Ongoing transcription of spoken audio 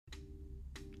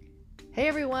Hey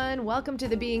everyone, welcome to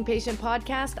the Being Patient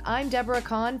podcast. I'm Deborah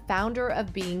Kahn, founder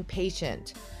of Being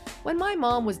Patient. When my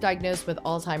mom was diagnosed with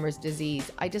Alzheimer's disease,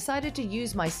 I decided to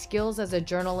use my skills as a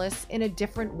journalist in a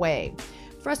different way.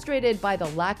 Frustrated by the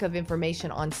lack of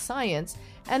information on science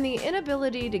and the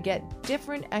inability to get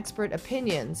different expert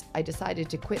opinions, I decided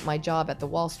to quit my job at the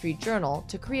Wall Street Journal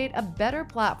to create a better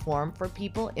platform for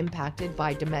people impacted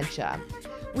by dementia.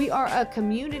 We are a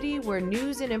community where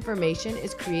news and information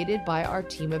is created by our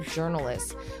team of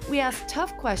journalists. We ask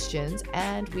tough questions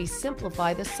and we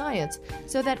simplify the science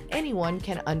so that anyone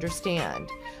can understand.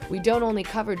 We don't only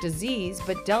cover disease,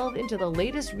 but delve into the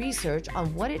latest research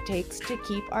on what it takes to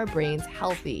keep our brains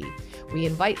healthy. We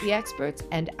invite the experts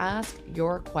and ask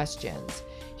your questions.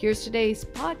 Here's today's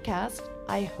podcast.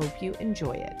 I hope you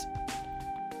enjoy it.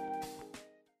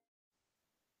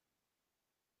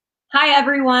 Hi,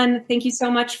 everyone. Thank you so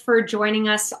much for joining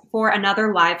us for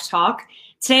another live talk.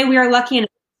 Today, we are lucky enough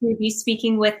to be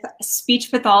speaking with speech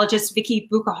pathologist Vicky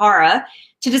Bukahara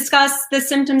to discuss the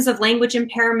symptoms of language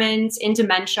impairment in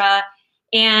dementia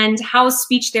and how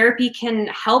speech therapy can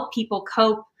help people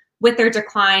cope with their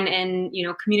decline in,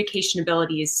 communication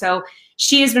abilities. So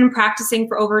she has been practicing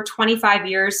for over 25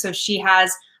 years, so she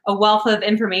has a wealth of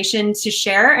information to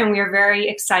share, and we are very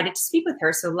excited to speak with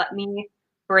her. So let me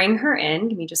bring her in.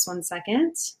 Give me just 1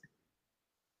 second.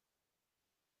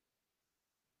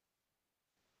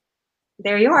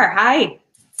 There you are. Hi.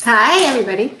 Hi,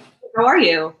 everybody. How are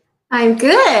you? I'm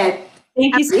good.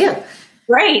 Thank you. How are you?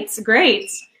 Great.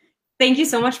 Thank you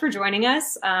so much for joining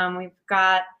us. We've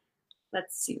got a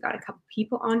couple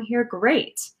people on here.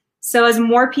 Great. So as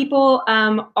more people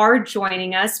are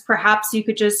joining us, perhaps you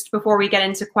could just, before we get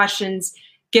into questions,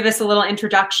 give us a little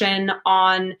introduction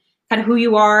on kind of who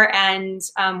you are and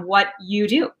what you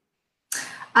do.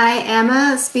 I am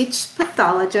a speech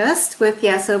pathologist with,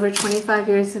 over 25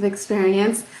 years of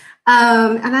experience.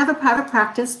 And I have a private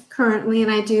practice currently, and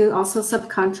I do also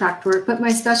subcontract work. But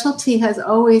my specialty has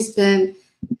always been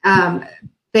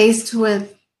based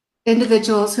with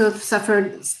individuals who have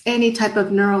suffered any type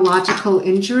of neurological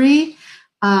injury.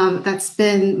 That's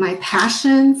been my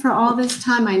passion for all this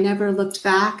time. I never looked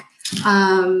back.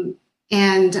 And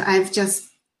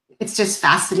it's just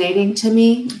fascinating to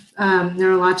me,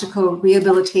 neurological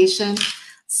rehabilitation.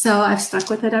 So I've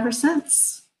stuck with it ever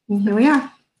since. And here we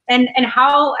are. And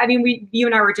how, you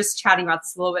and I were just chatting about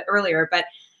this a little bit earlier, but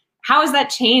how has that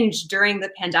changed during the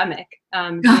pandemic?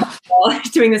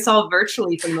 Doing this all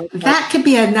virtually for most of that could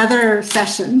be another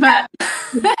session, but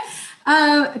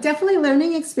definitely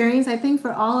learning experience, I think,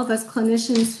 for all of us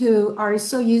clinicians who are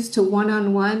so used to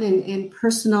one-on-one and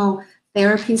personal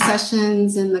therapy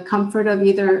sessions in the comfort of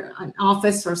either an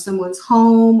office or someone's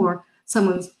home or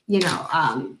someone's,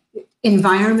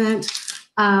 environment.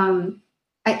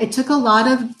 It took a lot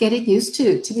of getting used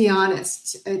to be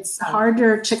honest. It's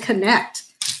harder to connect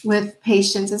with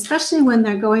patients, especially when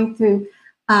they're going through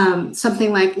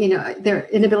something like, their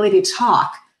inability to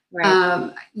talk.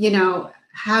 Right.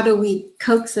 How do we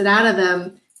coax it out of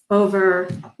them over,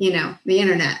 the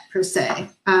internet per se?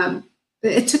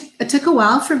 It took a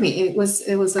while for me. It was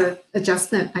an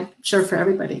adjustment, I'm sure, for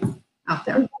everybody out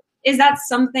there. Is that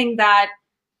something that,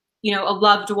 a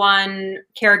loved one,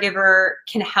 caregiver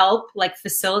can help, like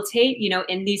facilitate,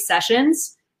 in these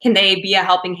sessions? Can they be a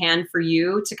helping hand for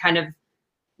you to kind of,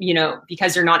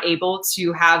 because you're not able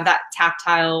to have that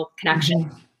tactile connection?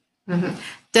 Mm-hmm. Mm-hmm.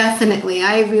 Definitely.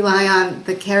 I rely on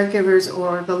the caregivers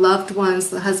or the loved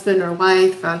ones, the husband or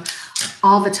wife,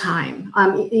 all the time,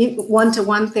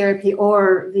 one-to-one therapy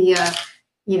or via,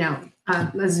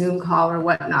 a Zoom call or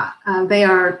whatnot.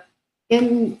 I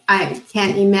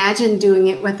can't imagine doing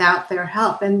it without their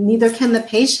help, and neither can the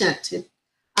patient,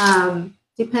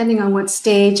 depending on what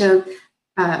stage of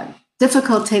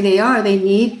difficulty they are. They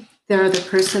need their other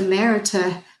person there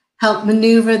to help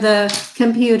maneuver the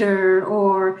computer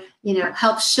or,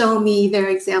 help show me their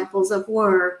examples of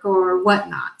work or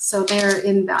whatnot. So they're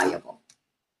invaluable.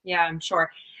 Yeah, I'm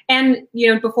sure. And,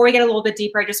 before we get a little bit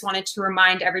deeper, I just wanted to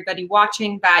remind everybody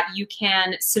watching that you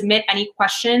can submit any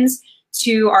questions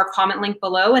to our comment link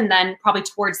below, and then probably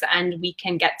towards the end, we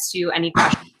can get to any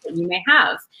questions that you may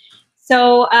have.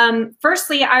 So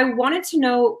firstly, I wanted to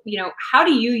know, how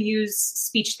do you use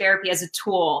speech therapy as a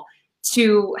tool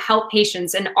to help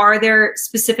patients? And are there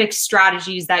specific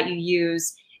strategies that you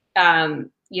use?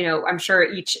 I'm sure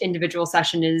each individual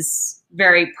session is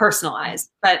very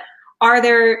personalized, but are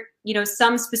there,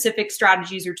 some specific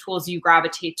strategies or tools you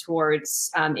gravitate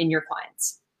towards in your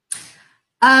clients?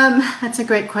 That's a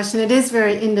great question. It is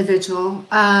very individual.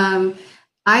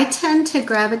 I tend to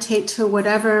gravitate to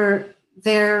whatever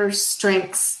their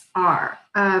strengths are.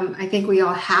 I think we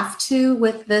all have to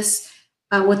with this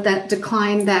with that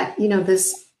decline that,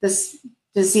 this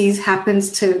disease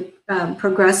happens to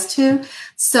progress to.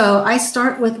 So I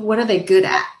start with, what are they good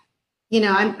at?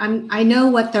 I know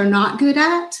what they're not good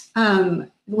at.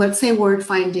 Let's say word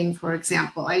finding, for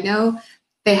example. I know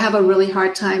they have a really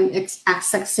hard time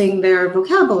accessing their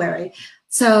vocabulary.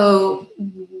 So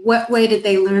what way did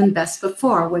they learn best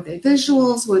before? Were they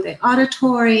visuals? Were they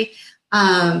auditory?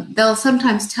 They'll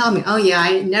sometimes tell me, oh yeah,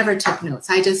 I never took notes.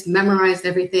 I just memorized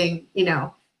everything,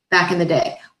 back in the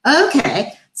day.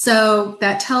 Okay, so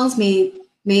that tells me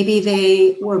maybe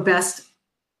they were best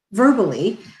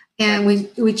verbally. And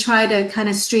we try to kind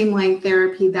of streamline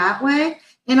therapy that way,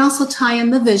 and also tie in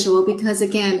the visual, because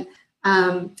again,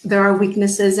 there are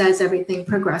weaknesses as everything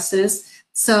progresses.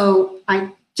 So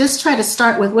I just try to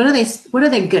start with, what are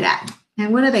they good at,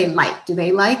 and what do they like? Do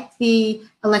they like the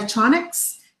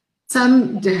electronics?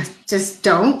 Some just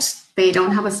don't. They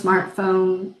don't have a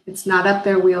smartphone. It's not up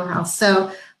their wheelhouse.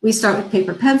 So we start with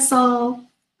paper, pencil,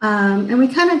 and we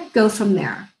kind of go from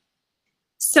there.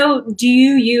 So do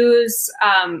you use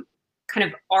kind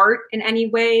of art in any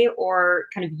way, or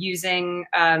kind of using,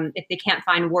 if they can't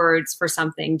find words for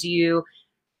something, do you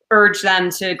urge them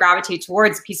to gravitate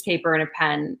towards a piece of paper and a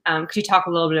pen? Could you talk a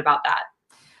little bit about that?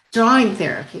 Drawing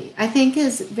therapy, I think,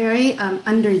 is very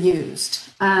underused.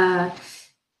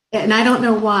 And I don't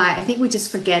know why. I think we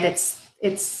just forget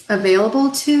it's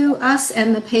available to us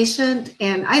and the patient.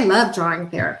 And I love drawing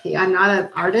therapy. I'm not an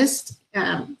artist.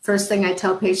 First thing I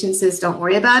tell patients is, don't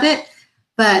worry about it.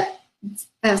 But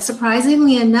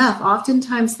surprisingly enough,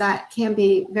 oftentimes that can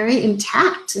be very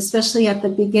intact, especially at the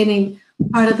beginning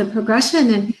part of the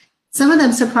progression. And some of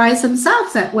them surprise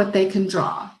themselves at what they can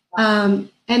draw. And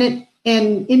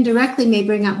indirectly may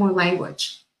bring out more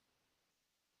language.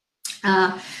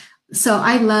 So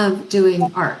I love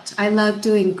doing art. I love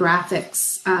doing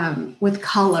graphics with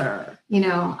color,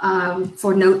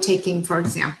 for note taking, for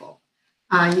example.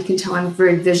 You can tell I'm a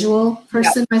very visual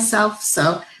person myself.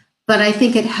 But I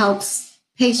think it helps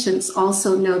patients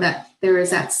also know that there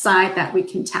is that side that we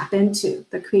can tap into,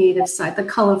 the creative side, the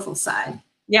colorful side.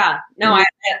 Yeah, no,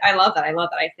 I love that. I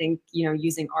love that. I think,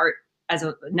 using art as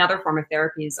another form of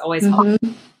therapy is always helpful.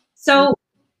 So,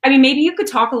 I mean, maybe you could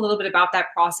talk a little bit about that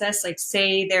process. Like,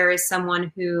 say there is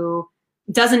someone who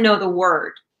doesn't know the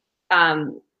word,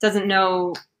 doesn't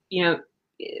know,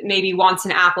 maybe wants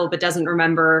an apple, but doesn't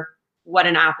remember what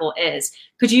an apple is.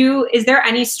 Is there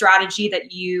any strategy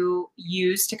that you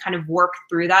use to kind of work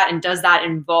through that? And does that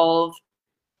involve,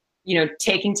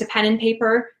 taking to pen and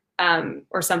paper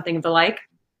or something of the like?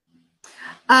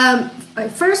 I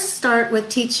first start with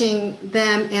teaching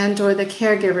them or the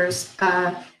caregivers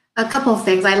a couple of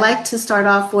things. I like to start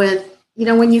off with,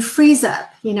 when you freeze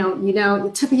up,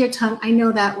 the tip of your tongue, I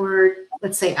know that word,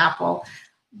 let's say apple,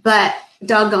 but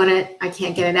doggone it, I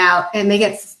can't get it out. And they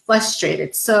get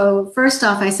frustrated. So first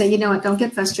off, I say, you know what, don't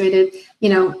get frustrated,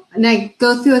 and I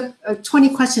go through a 20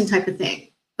 question type of thing,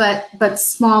 but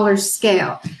smaller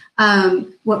scale.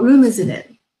 What room is it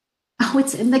in? Oh,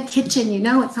 it's in the kitchen,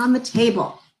 it's on the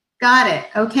table. Got it.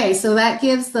 Okay. So that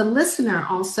gives the listener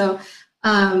also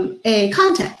a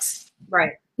context.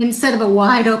 Right. Instead of a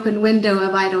wide open window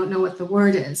of, I don't know what the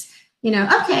word is.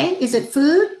 Okay, is it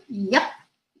food? Yep.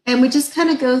 And we just kind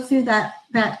of go through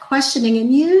that questioning,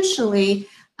 and usually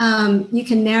you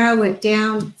can narrow it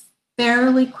down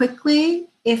fairly quickly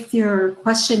if your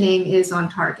questioning is on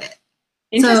target.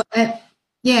 So, and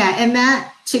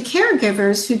that to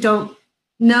caregivers who don't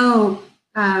know,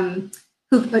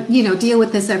 who deal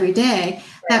with this every day,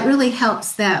 that really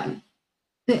helps them.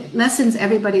 It lessens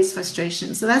everybody's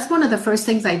frustration. So that's one of the first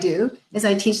things I do, is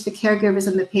I teach the caregivers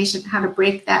and the patient how to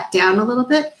break that down a little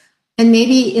bit. And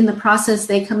maybe in the process,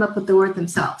 they come up with the word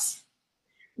themselves.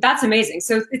 That's amazing.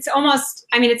 So it's almost,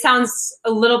 it sounds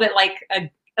a little bit like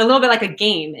a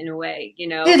game in a way,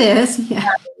 It is,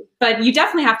 yeah. But you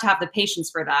definitely have to have the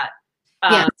patience for that.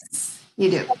 Yes,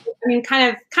 you do.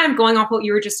 Kind of going off what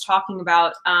you were just talking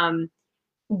about,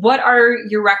 what are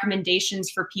your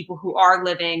recommendations for people who are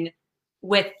living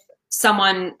with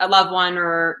someone, a loved one,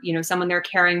 or someone they're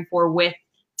caring for with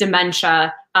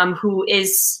dementia, who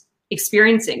is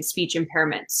experiencing speech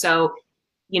impairment? So,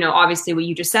 obviously what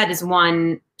you just said is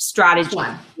one strategy.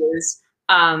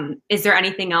 Is there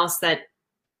anything else that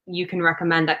you can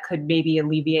recommend that could maybe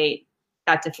alleviate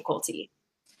that difficulty?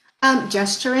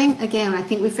 Gesturing, again, I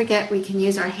think we forget we can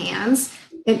use our hands.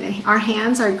 Our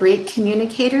hands are great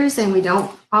communicators, and we don't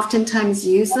oftentimes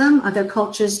use them. Other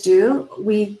cultures do.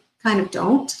 We kind of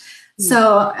don't.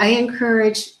 So I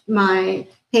encourage my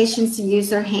patients to use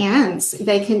their hands.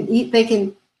 They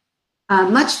can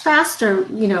much faster,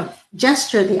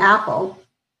 gesture the apple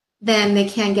then they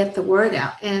can get the word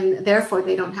out, and therefore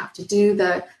they don't have to do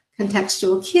the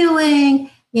contextual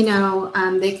cueing.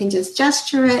 They can just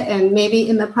gesture it, and maybe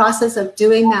in the process of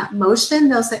doing that motion,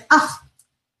 they'll say, "Oh,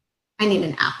 I need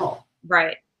an apple."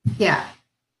 Right. Yeah.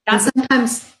 And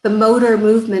sometimes the motor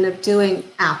movement of doing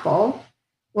apple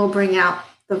will bring out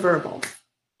the verbal.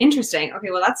 Interesting.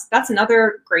 Okay, well, that's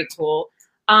another great tool.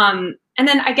 And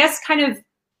then I guess kind of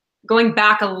going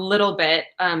back a little bit,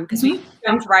 because we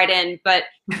jumped right in, but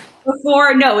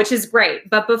which is great.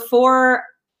 But before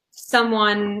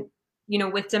someone,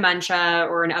 with dementia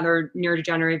or another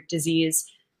neurodegenerative disease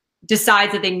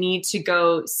decides that they need to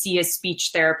go see a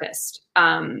speech therapist,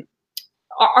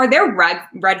 are there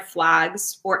red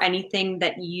flags or anything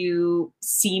that you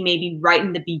see maybe right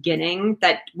in the beginning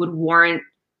that would warrant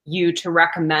you to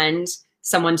recommend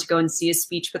someone to go and see a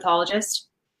speech pathologist?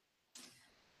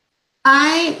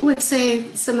 I would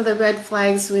say some of the red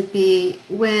flags would be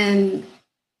when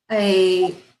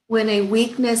a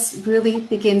weakness really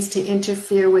begins to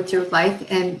interfere with your life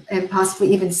and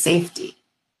possibly even safety.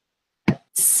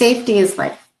 Safety is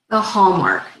like a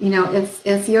hallmark.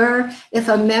 If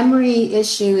a memory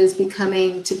issue is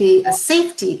becoming to be a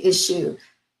safety issue,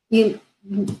 the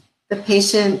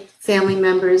patient family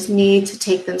members need to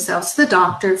take themselves to the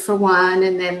doctor for one,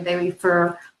 and then they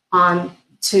refer on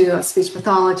to a speech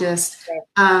pathologist.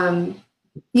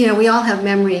 We all have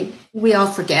memory. We all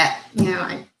forget.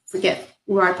 I forget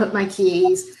where I put my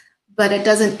keys, but it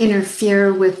doesn't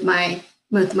interfere with my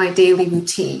daily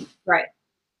routine. Right.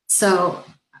 So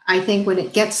I think when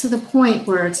it gets to the point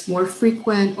where it's more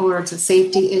frequent, or it's a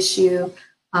safety issue,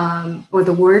 or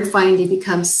the word finding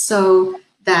becomes so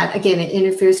that, again, it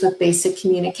interferes with basic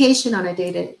communication on a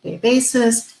day-to-day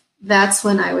basis, that's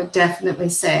when I would definitely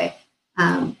say,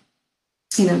 have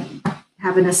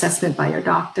an assessment by your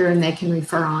doctor, and they can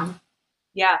refer on.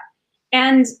 Yeah.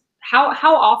 And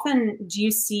how often do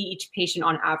you see each patient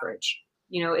on average?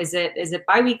 Is it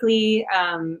biweekly?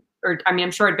 Or, I mean,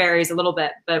 I'm sure it varies a little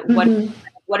bit, but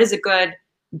what is a good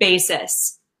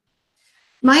basis?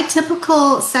 My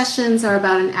typical sessions are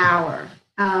about an hour.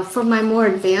 For my more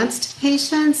advanced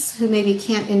patients who maybe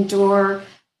can't endure,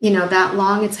 that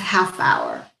long, it's a half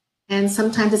hour. And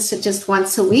sometimes it's just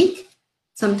once a week.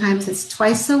 Sometimes it's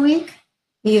twice a week,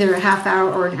 either a half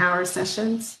hour or an hour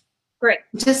sessions. Great.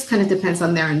 It just kind of depends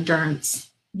on their endurance.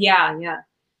 Yeah.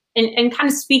 And kind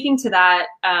of speaking to that,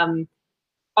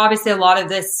 obviously a lot of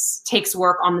this takes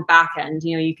work on the back end.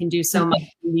 You can do so much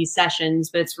in these sessions,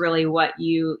 but it's really what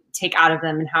you take out of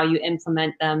them and how you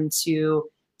implement them to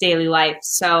daily life.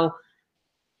 So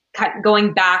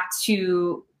going back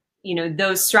to,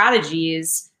 those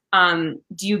strategies,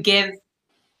 do you give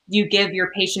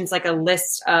your patients like a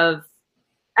list of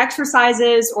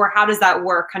exercises, or how does that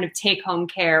work, kind of take home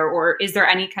care, or is there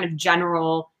any kind of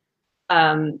general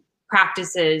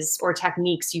practices or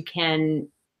techniques you can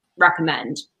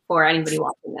recommend for anybody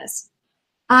watching this?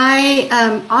 I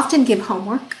often give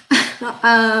homework.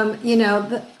 I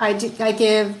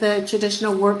give the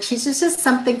traditional worksheets. It's just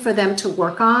something for them to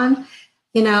work on,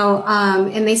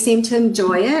 and they seem to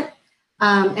enjoy it.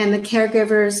 And the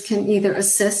caregivers can either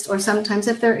assist, or sometimes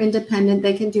if they're independent,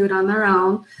 they can do it on their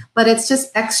own. But it's just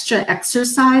extra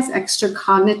exercise, extra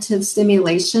cognitive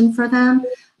stimulation for them.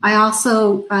 I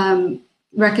also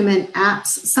recommend apps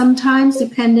sometimes,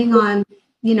 depending on,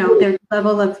 their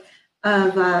level of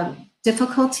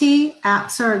difficulty.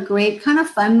 Apps are a great kind of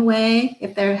fun way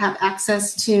if they have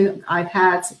access to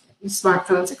iPads,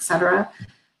 smartphones, etc.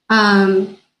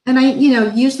 And I,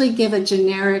 usually give a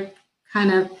generic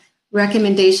kind of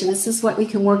recommendation. This is what we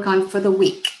can work on for the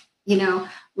week.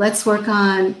 Let's work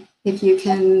on if you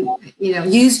can,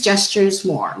 use gestures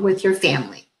more with your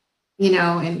family,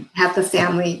 and have the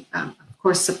family, of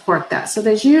course, support that. So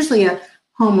there's usually a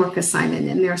homework assignment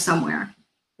in there somewhere,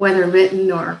 whether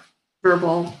written or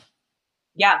verbal.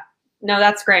 Yeah, no,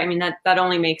 that's great. I mean, that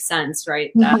only makes sense,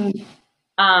 right?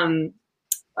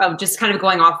 Just kind of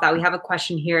going off that, we have a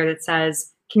question here that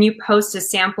says, can you post a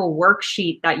sample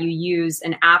worksheet that you use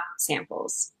in app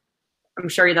samples? I'm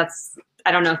sure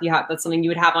I don't know if that's something you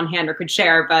would have on hand or could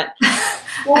share, but.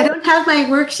 I don't have my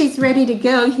worksheets ready to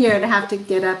go here to have to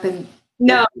get up and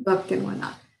book and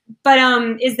whatnot. But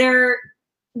is there,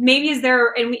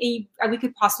 and we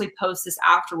could possibly post this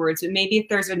afterwards, but maybe if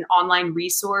there's an online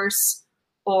resource,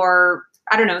 or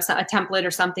I don't know, a template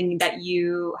or something that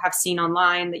you have seen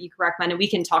online that you could recommend, and we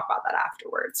can talk about that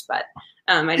afterwards. But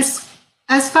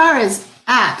as far as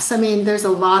apps, I mean, there's a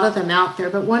lot of them out there,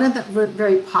 but one of the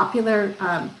very popular,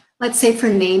 let's say for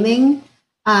naming,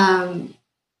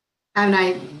 and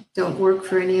I don't work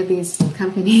for any of these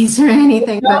companies or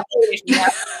anything, but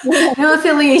no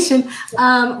affiliation.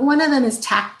 One of them is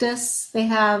Tactus. They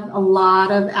have a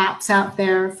lot of apps out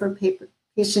there for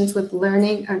patients with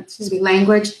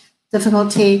language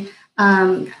difficulty.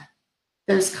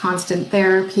 There's Constant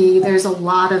Therapy. There's a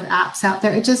lot of apps out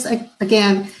there. It just,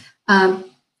 again,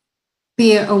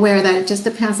 be aware that it just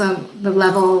depends on the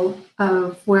level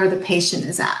of where the patient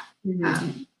is at.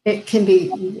 Mm-hmm. It can be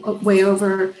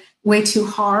way too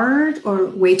hard or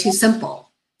way too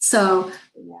simple. So,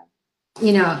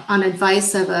 on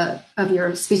advice of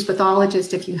your speech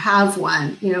pathologist, if you have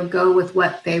one, go with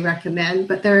what they recommend.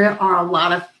 But there are a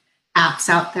lot of apps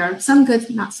out there, some good,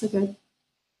 not so good.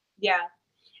 Yeah.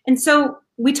 And so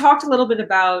we talked a little bit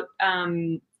about,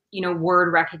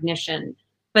 word recognition,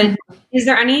 but is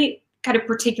there any kind of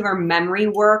particular memory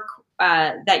work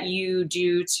that you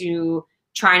do to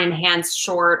try and enhance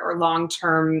short or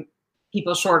long-term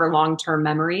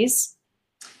memories?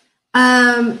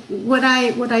 What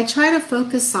I try to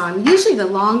focus on, usually the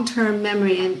long-term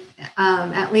memory, and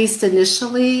at least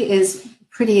initially, is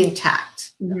pretty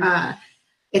intact. Mm-hmm.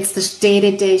 It's the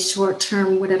day-to-day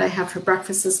short-term. What did I have for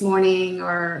breakfast this morning?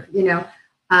 Or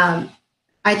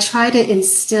I try to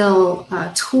instill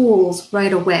tools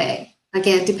right away.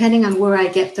 Again, depending on where I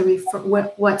get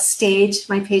what stage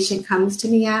my patient comes to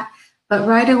me at. But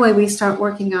right away, we start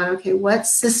working on, okay, what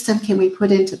system can we put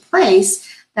into place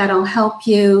that'll help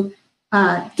you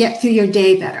get through your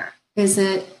day better?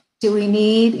 Do we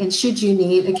need and should you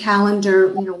need a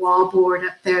calendar, wall board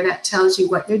up there that tells you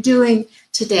what you're doing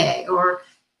today? Or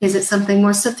is it something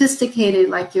more sophisticated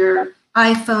like your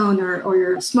iPhone or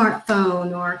your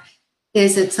smartphone? Or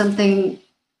is it something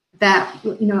that,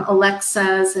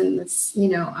 Alexa's and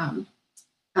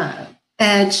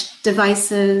Edge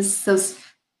devices,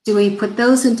 do we put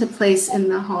those into place in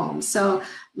the home? So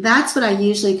that's what I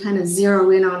usually kind of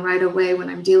zero in on right away when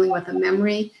I'm dealing with a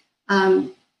memory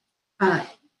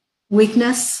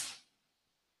weakness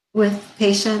with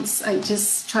patients. I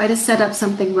just try to set up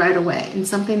something right away and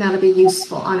something that'll be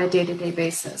useful on a day-to-day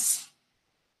basis.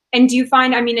 And do you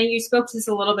find, you spoke to this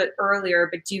a little bit earlier,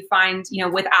 but do you find,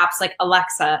 with apps like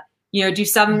Alexa, do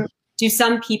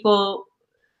some people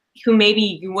who maybe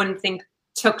you wouldn't think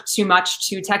took too much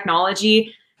to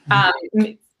technology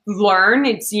learn?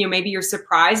 It's, maybe you're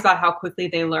surprised about how quickly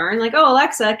they learn. Like, oh,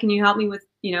 Alexa, can you help me with,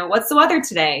 what's the weather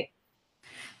today?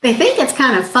 They think it's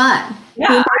kind of fun.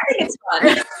 Yeah, I think it's fun.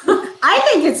 I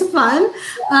think it's fun,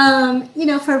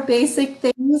 for basic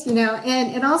things,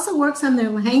 and it also works on their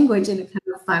language in a kind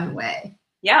of fun way.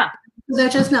 Yeah. They're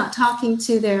just not talking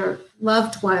to their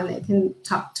loved one. They can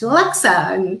talk to Alexa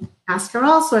and ask her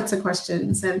all sorts of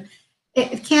questions. And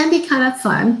it can be kind of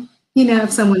fun,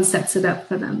 if someone sets it up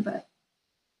for them. But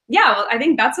yeah, well, I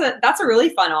think that's a really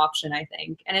fun option, I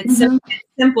think. And it's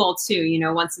simple too,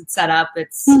 once it's set up,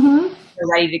 it's you're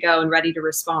ready to go and ready to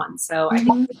respond. So I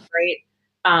think it's a great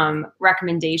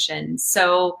recommendation.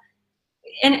 So,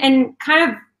 and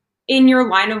kind of in your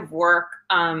line of work,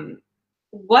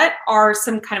 what are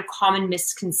some kind of common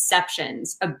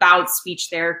misconceptions about speech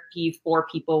therapy for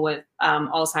people with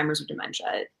Alzheimer's or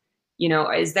dementia?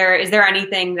 Is there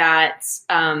anything that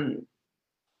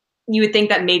you would think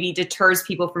that maybe deters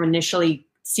people from initially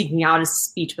seeking out a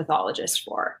speech pathologist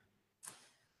for?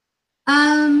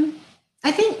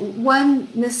 I think one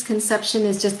misconception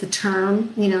is just the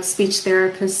term, speech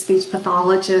therapist, speech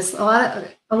pathologist. A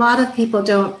lot of people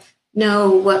don't know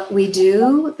what we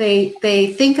do. They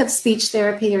think of speech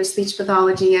therapy or speech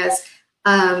pathology as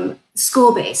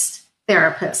school-based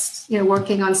therapists,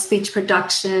 working on speech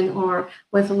production or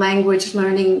with language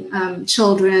learning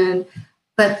children,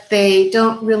 but they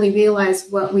don't really realize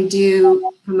what we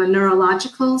do from a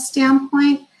neurological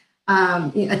standpoint,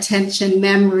 attention,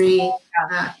 memory,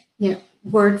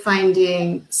 word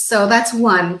finding. So that's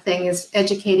one thing, is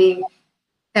educating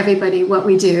everybody what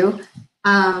we do.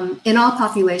 In all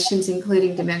populations,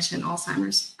 including dementia and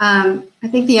Alzheimer's. I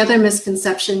think the other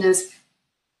misconception is,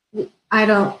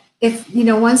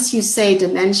 once you say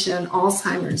dementia and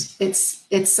Alzheimer's,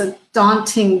 it's a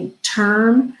daunting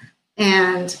term.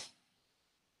 And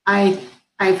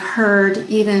I've heard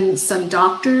even some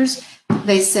doctors,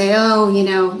 they say, oh,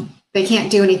 they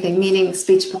can't do anything, meaning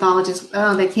speech pathologists,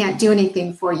 oh, they can't do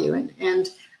anything for you.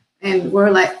 And we're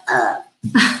like,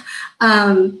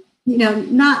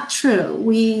 not true.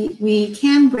 We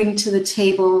can bring to the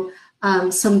table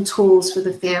some tools for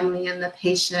the family and the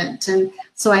patient. And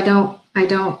so I don't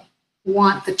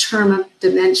want the term of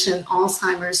dementia and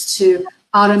Alzheimer's to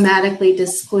automatically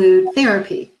disclude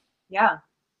therapy. Yeah.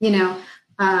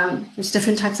 There's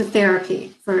different types of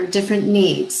therapy for different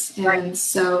needs. And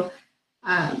so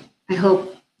I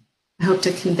hope I hope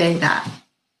to convey that.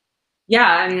 Yeah,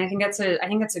 I mean, I think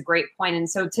that's a great point. And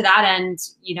so to that end,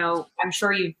 I'm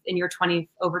sure you've in your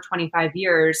over 25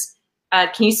 years,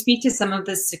 can you speak to some of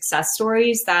the success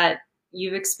stories that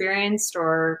you've experienced,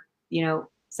 or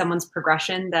someone's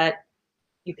progression that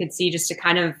you could see, just to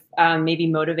kind of maybe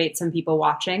motivate some people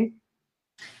watching?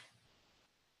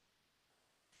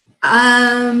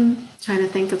 Trying to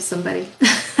think of somebody.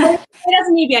 It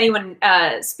doesn't need to be anyone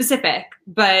specific,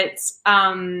 but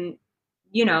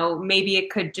maybe it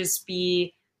could just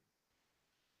be,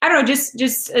 I don't know,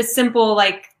 just a simple,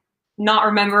 like, not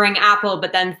remembering Apple,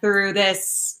 but then through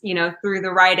this, through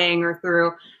the writing or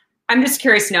through, I'm just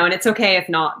curious to know, and it's okay if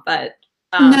not, but.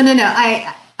 No.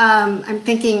 I'm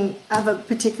thinking of a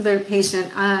particular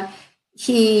patient.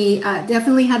 He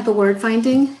definitely had the word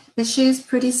finding issues,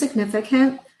 pretty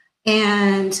significant.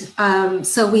 And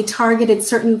so we targeted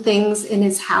certain things in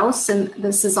his house. And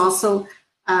this is also,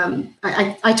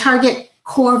 I target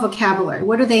core vocabulary.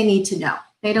 What do they need to know?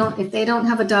 If they don't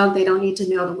have a dog, they don't need to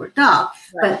know the word dog,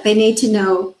 right. But they need to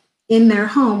know in their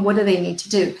home, what do they need to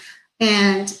do?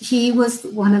 And he was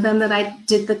one of them that I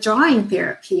did the drawing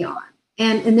therapy on.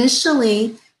 And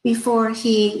initially, before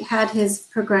he had his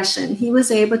progression, he was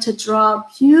able to draw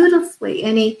beautifully.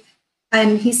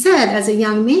 And he said, as a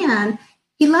young man,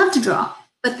 he loved to draw.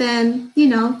 But then,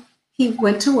 he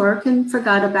went to work and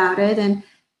forgot about it.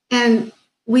 And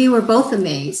we were both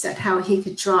amazed at how he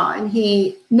could draw. And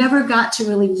he never got to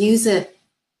really use it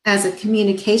as a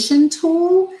communication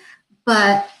tool.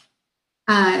 But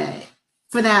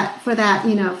for that,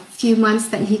 few months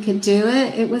that he could do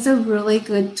it, it was a really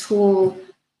good tool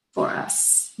for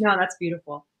us. No, that's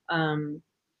beautiful.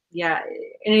 Yeah.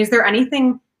 And is there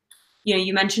anything,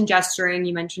 you mentioned gesturing,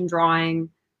 you mentioned drawing.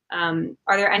 Are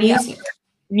there any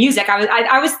music?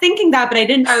 I was thinking that, but I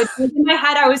didn't. In my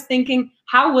head, I was thinking,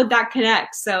 how would that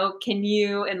connect? So can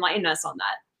you enlighten us on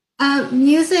that?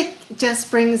 Music just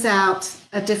brings out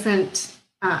a different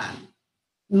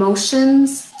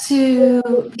motions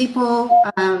to people,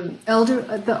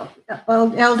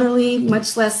 elderly,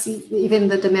 much less even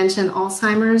the dementia and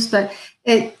Alzheimer's, but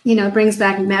it, brings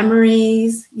back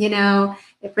memories,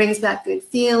 it brings back good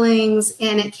feelings,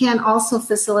 and it can also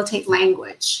facilitate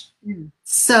language. Mm.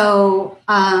 So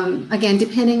again,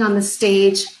 depending on the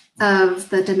stage of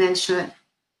the dementia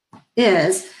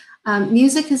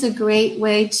music is a great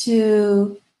way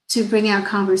to bring out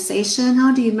conversation.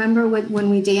 Oh, do you remember when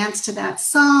we danced to that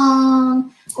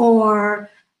song? Or,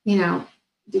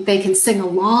 they can sing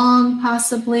along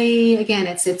possibly. Again,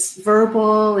 it's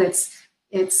verbal,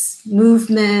 it's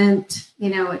movement,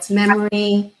 it's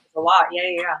memory. A lot,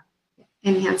 yeah.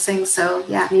 Enhancing, so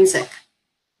yeah, music.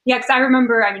 Yeah, because I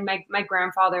remember, my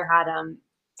grandfather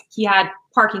he had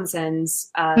Parkinson's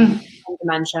and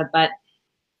dementia, but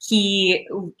he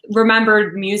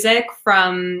remembered music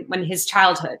from his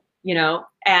childhood,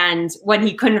 and when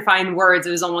he couldn't find words,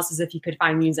 it was almost as if he could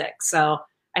find music. So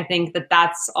I think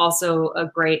that's also a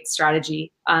great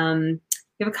strategy.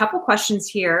 We have a couple questions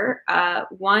here.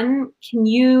 One, can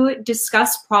you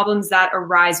discuss problems that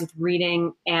arise with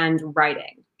reading and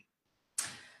writing?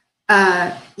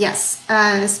 Yes,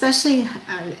 especially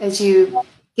as you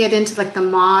get into like the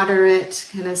moderate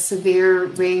kind of severe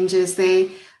ranges,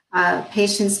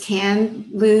 patients can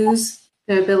lose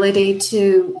their ability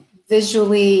to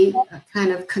visually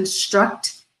kind of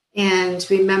construct and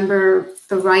remember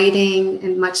the writing,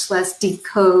 and much less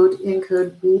encode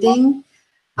reading.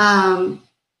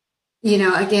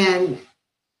 Again,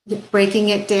 breaking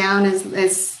it down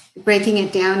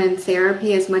in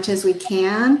therapy as much as we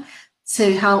can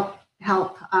to help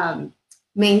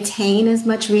maintain as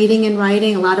much reading and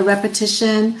writing. A lot of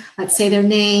repetition. Let's say their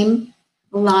name.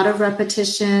 A lot of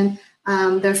repetition,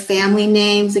 their family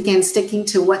names, again, sticking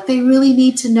to what they really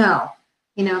need to know.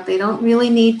 If they don't really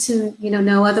need to,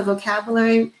 know other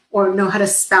vocabulary or know how to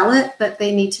spell it, but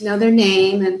they need to know their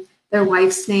name and their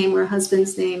wife's name or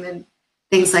husband's name and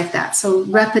things like that. So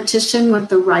repetition with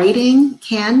the writing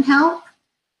can help,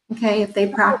 okay, if they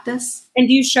practice. And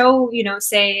do you show,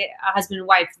 say a husband and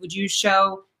wife, would you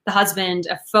show the husband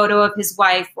a photo of his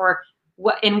wife, or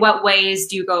in what ways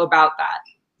do you go about that?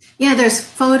 Yeah, there's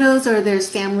photos, or there's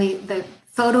the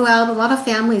photo album. A lot of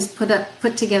families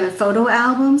put together photo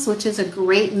albums, which is a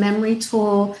great memory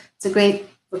tool. It's a great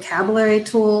vocabulary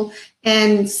tool.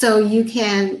 And so you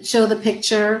can show the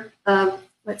picture of,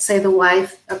 let's say, the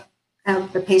wife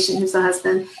of the patient who's the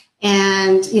husband,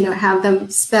 and have them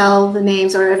spell the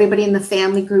names, or everybody in the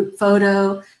family group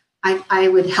photo. I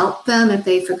would help them if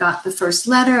they forgot the first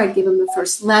letter. I'd give them the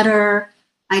first letter.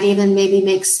 I'd even maybe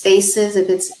make spaces if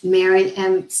it's married,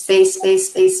 M space, space,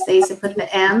 space, space, and put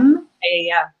the M.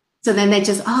 Yeah. So then they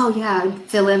just, oh yeah,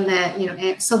 fill in that, you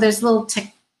know, so there's little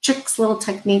tricks, little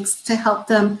techniques to help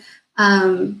them,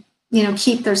 you know,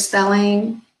 keep their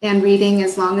spelling and reading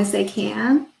as long as they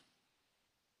can.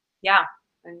 Yeah,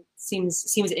 and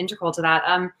seems integral to that.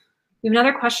 We have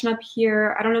another question up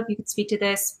here. I don't know if you could speak to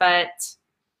this, but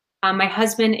my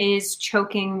husband is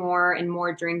choking more and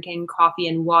more drinking coffee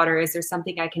and water. Is there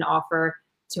something I can offer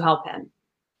to help him?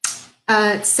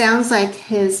 It sounds like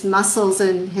his muscles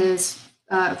in his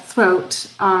throat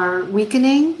are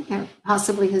weakening, and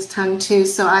possibly his tongue too.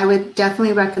 So I would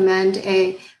definitely recommend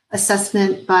a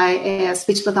assessment by a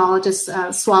speech pathologist,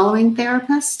 swallowing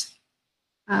therapist.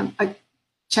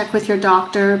 Check with your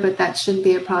doctor, but that shouldn't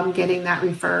be a problem getting that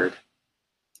referred.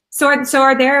 So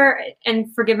are there,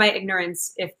 and forgive my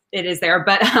ignorance if it is there,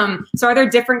 but so are there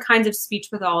different kinds of speech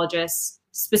pathologists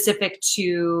specific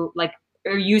to, like,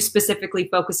 are you specifically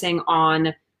focusing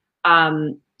on,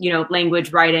 you know,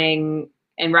 language, writing,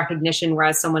 and recognition,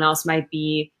 whereas someone else might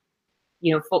be,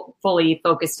 you know, fully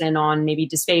focused in on maybe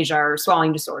dysphagia or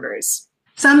swallowing disorders?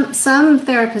 Some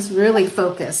therapists really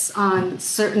focus on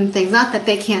certain things. Not that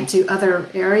they can't do other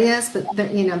areas, but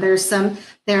there, you know, there's some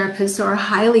therapists who are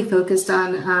highly focused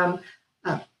on,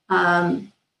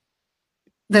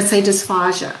 let's say,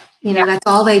 dysphagia. You know, that's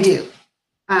all they do.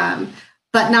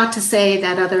 But not to say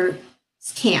that others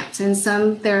can't. And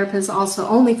some therapists also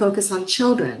only focus on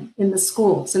children in the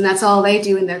schools, and that's all they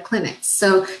do in their clinics.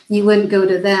 So you wouldn't go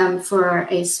to them for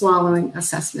a swallowing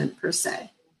assessment per se.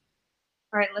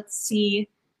 All right, let's see.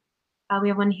 We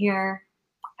have one here.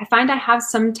 I find I have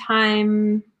some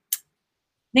time.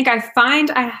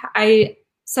 I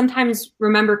sometimes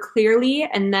remember clearly,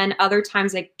 and then other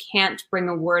times I can't bring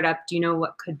a word up. Do you know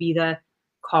what could be the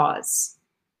cause?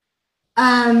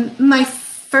 My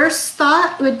first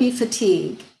thought would be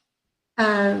fatigue,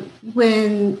 or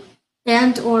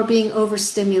being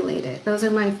overstimulated. Those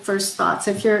are my first thoughts.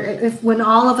 When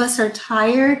all of us are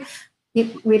tired,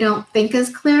 we don't think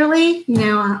as clearly, you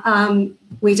know,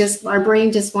 our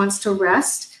brain just wants to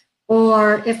rest.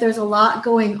 Or if there's a lot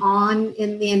going on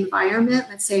in the environment,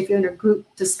 let's say if you're in a group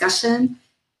discussion,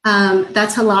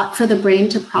 that's a lot for the brain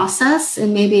to process.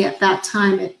 And maybe at that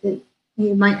time,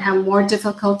 you might have more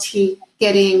difficulty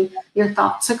getting your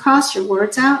thoughts across, your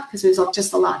words out, because there's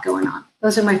just a lot going on.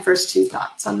 Those are my first two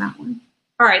thoughts on that one.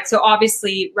 All right, so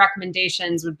obviously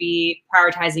recommendations would be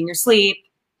prioritizing your sleep.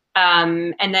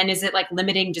 And then is it like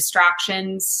limiting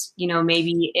distractions, you know,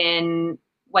 maybe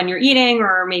when you're eating,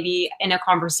 or maybe in a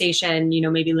conversation, you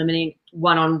know, maybe limiting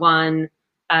one-on-one.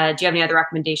 Do you have any other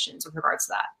recommendations with regards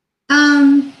to that?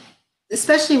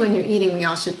 Especially when you're eating, we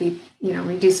all should be, you know,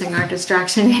 reducing our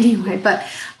distraction anyway. But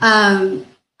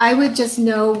I would just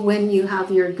know when you have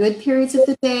your good periods of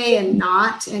the day and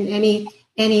not, and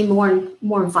any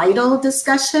more vital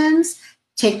discussions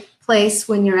take place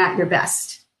when you're at your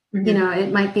best. Mm-hmm. You know,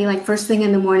 it might be like first thing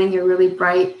in the morning, you're really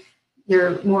bright,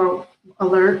 you're more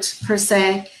alert per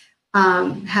se.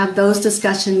 Have those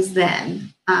discussions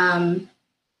then. And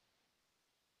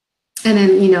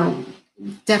then, you know,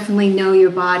 definitely know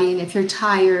your body. And if you're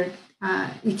tired,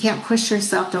 you can't push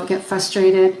yourself, don't get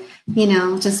frustrated, you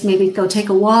know, just maybe go take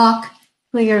a walk,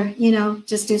 clear, you know,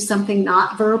 just do something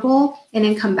not verbal and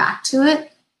then come back to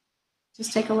it.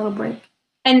 Just take a little break.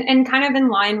 And kind of in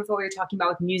line with what we were talking about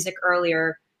with music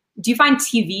earlier, do you find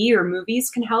TV or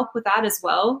movies can help with that as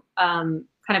well?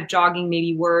 Kind of jogging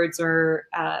maybe words or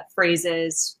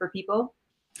phrases for people?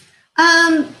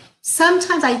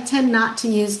 Sometimes I tend not to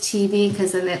use TV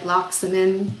because then it locks them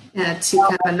in to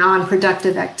kind of a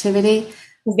non-productive activity.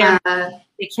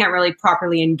 They can't really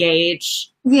properly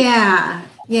engage. Yeah.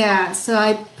 So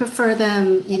I prefer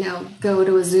them, you know, go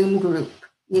to a Zoom group,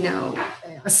 you know,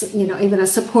 even a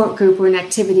support group or an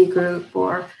activity group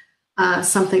or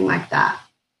something like that.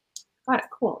 Got it.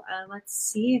 Cool. Let's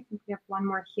see. I think we have one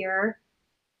more here.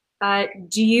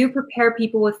 Do you prepare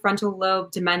people with frontal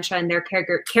lobe dementia and their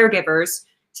caregivers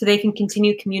so they can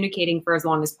continue communicating for as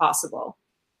long as possible?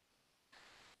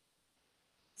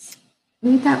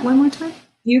 Read that one more time.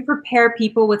 Do you prepare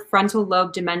people with frontal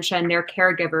lobe dementia and their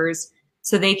caregivers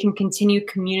so they can continue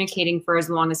communicating for as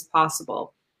long as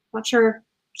possible? I'm not sure what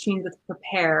she means with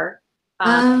prepare.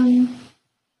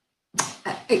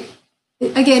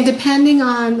 Again, depending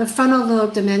on the frontal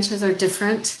lobe dementias are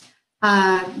different.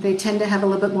 They tend to have a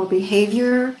little bit more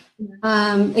behavior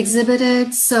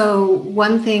exhibited. So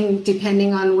one thing,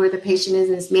 depending on where the patient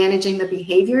is managing the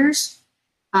behaviors,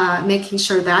 making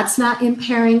sure that's not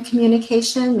impairing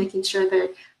communication, making sure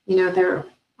that, you know,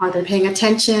 are they paying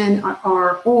attention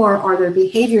or are their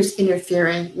behaviors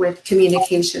interfering with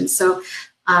communication? So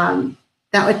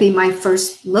that would be my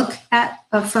first look at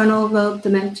a frontal lobe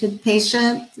dementia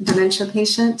patient,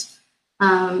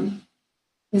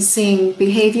 is seeing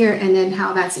behavior and then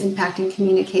how that's impacting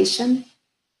communication,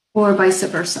 or vice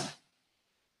versa.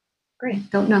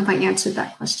 Great. Don't know if I answered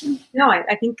that question. No,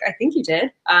 I think you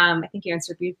did. I think you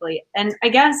answered beautifully. And I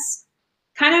guess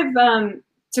kind of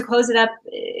to close it up,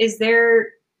 is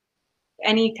there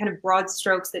any kind of broad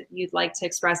strokes that you'd like to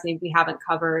express, maybe we haven't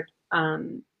covered,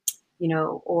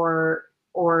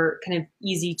 or kind of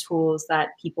easy tools that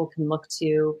people can look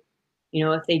to,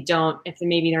 if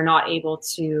maybe they're not able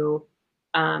to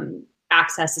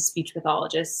access a speech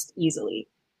pathologist easily?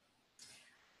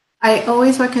 I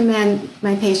always recommend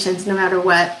my patients, no matter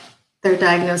what their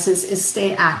diagnosis is,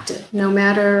 stay active. No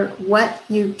matter what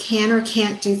you can or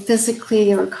can't do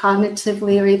physically or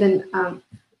cognitively or even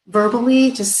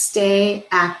verbally, just stay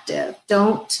active.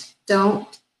 Don't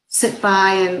sit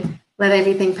by and let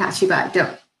everything pass you by.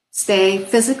 Don't. Stay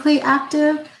physically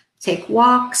active. Take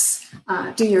walks,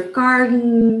 do your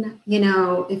garden.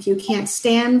 If you can't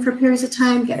stand for periods of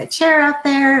time, get a chair out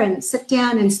there and sit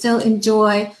down and still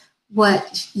enjoy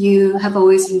what you have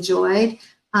always enjoyed.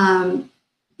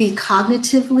 Be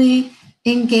cognitively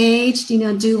engaged,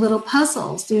 do little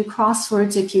puzzles, do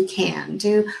crosswords if you can,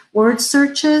 do word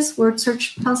search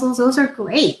puzzles. Those are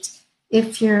great.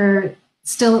 If you're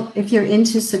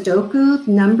into Sudoku,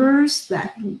 numbers,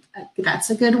 that's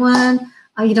a good one.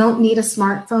 You don't need a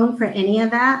smartphone for any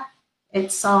of that.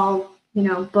 It's all,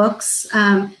 books,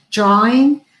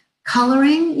 drawing,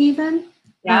 coloring even.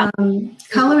 Yeah.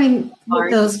 Coloring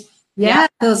those,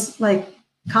 those like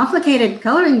complicated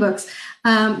coloring books.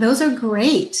 Those are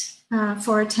great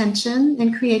for attention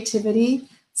and creativity.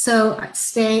 So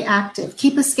stay active.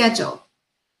 Keep a schedule.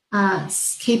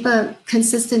 Keep a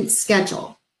consistent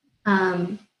schedule,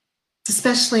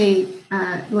 especially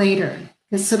later,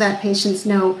 so that patients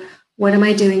know, what am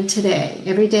I doing today?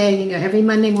 Every day, every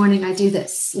Monday morning I do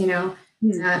this.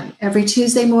 Every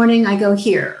Tuesday morning I go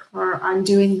here, or I'm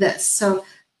doing this. So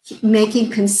making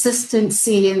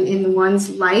consistency in one's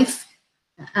life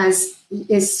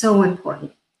is so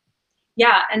important.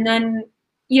 Yeah. And then,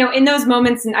 in those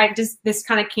moments, and this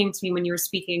kind of came to me when you were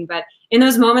speaking, but in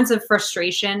those moments of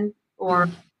frustration, or,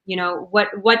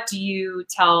 what do you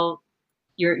tell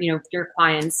your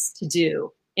clients to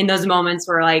do in those moments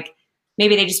where, like,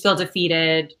 maybe they just feel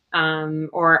defeated,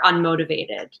 or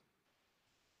unmotivated?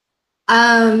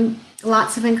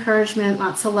 Lots of encouragement,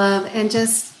 lots of love, and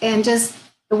just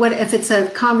what if it's a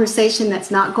conversation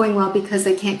that's not going well because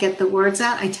they can't get the words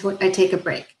out? I take a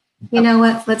break. You know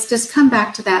what? Let's just come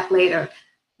back to that later.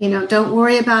 Don't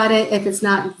worry about it if it's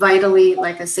not vitally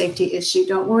like a safety issue.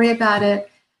 Don't worry about it.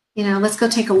 Let's go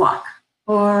take a walk,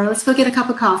 or let's go get a cup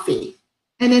of coffee,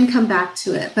 and then come back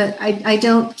to it. But I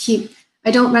don't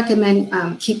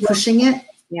recommend keep pushing it.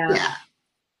 Yeah.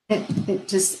 It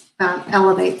just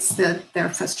elevates their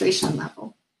frustration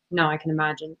level. No, I can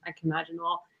imagine.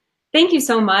 Well, thank you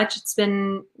so much. It's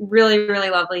been really, really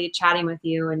lovely chatting with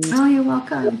you. And you're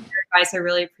welcome. Your advice, I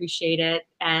really appreciate it.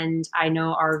 And I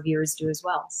know our viewers do as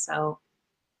well. So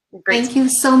great. Thank you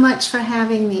so much for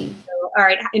having me. So, all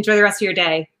right. Enjoy the rest of your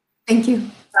day. Thank you.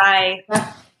 Bye.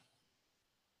 Bye.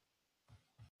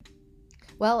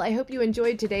 Well, I hope you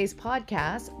enjoyed today's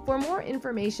podcast. For more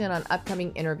information on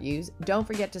upcoming interviews, don't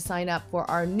forget to sign up for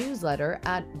our newsletter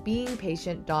at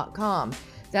beingpatient.com.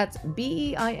 That's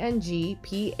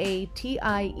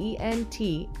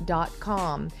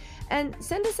beingpatient.com. And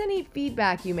send us any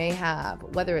feedback you may have,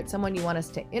 whether it's someone you want us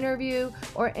to interview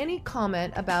or any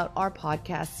comment about our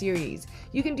podcast series.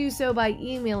 You can do so by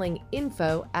emailing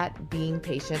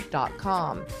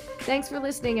info@beingpatient.com. Thanks for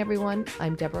listening, everyone.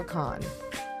 I'm Deborah Kahn.